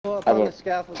up on the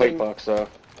scaffolding. Plate box, Oh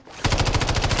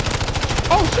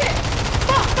shit!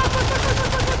 Fuck!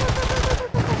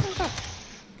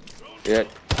 Yeah.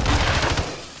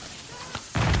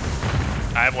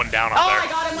 I have one down up Oh, there. I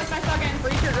got him with my fucking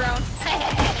breacher drone.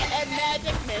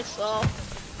 Magic missile.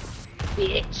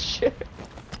 Bitch.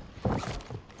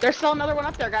 There's still another one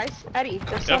up there, guys. Eddie,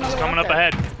 there's still Yep, it's another coming one up there.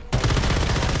 ahead.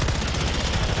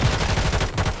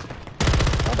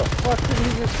 How the fuck did he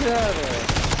just get out of there?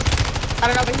 I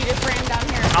don't know, but he just ran down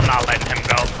here. I'm not letting him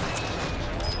go.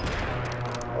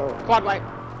 Oh. Quad wipe.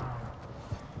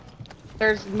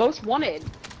 There's most wanted.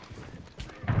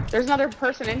 There's another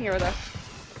person in here with us.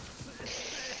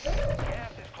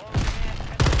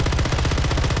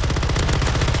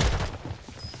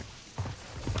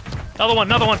 Another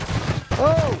one.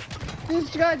 Oh! This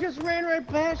guy just ran right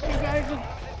past you guys and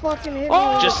fucking hit me.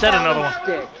 Oh, with Just a said another one.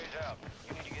 stick.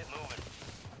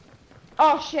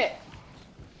 Oh shit.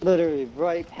 Literally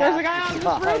right past There's a guy on you this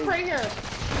guys. roof right here.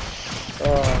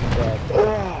 Oh, I'm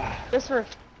dead. This roof.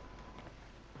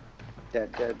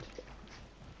 Dead.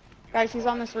 Guys, he's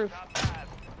on this roof.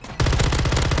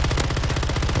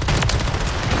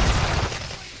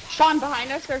 Sean,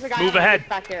 behind us, there's a guy Move on the ahead. roof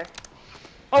back here.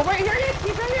 Oh, right here he is!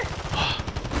 He's right here!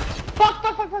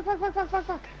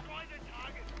 Fuck.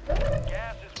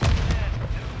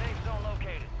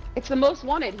 It's the most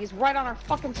wanted. He's right on our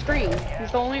fucking screen.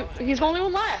 He's the only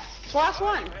one left. It's the last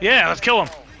one. Yeah, let's kill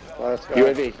him. Let's go.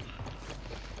 UAV.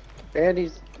 And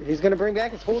he's gonna bring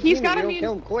back his whole He's team if gotta you be don't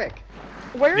kill him quick.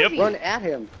 Where is Yep. he? Run at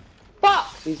him.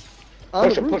 Fuck! He's on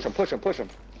Push the him, roof. push him. He's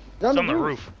It's on the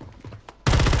roof.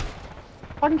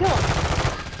 Fucking kill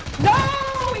him. No!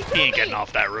 He killed He ain't me! getting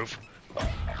off that roof.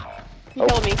 He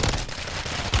killed me.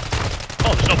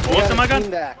 Oh, there's no He bullets got in my his gun?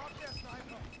 team back.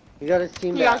 He got his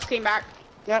team He got back. his team back.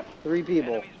 Yep. 3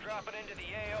 people.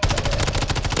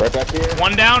 Right back here.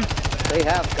 One down. They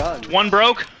have guns. One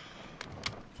broke.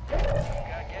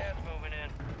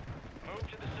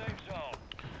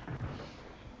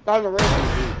 On the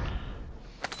roof.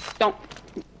 Don't.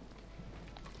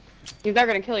 They're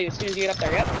gonna kill you as soon as you get up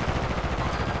there, yep.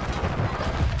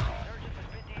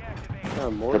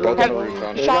 More They're both than on the one. roof,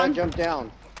 Sean. They Sean? gotta jump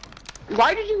down.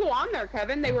 Why did you go on there,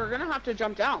 Kevin? They were gonna have to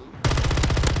jump down.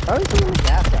 How did he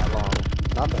gas that long?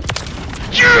 Nothing.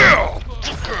 Yeah!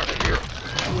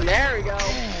 There we go.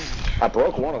 I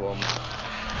broke one of them.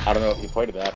 I don't know if you played that.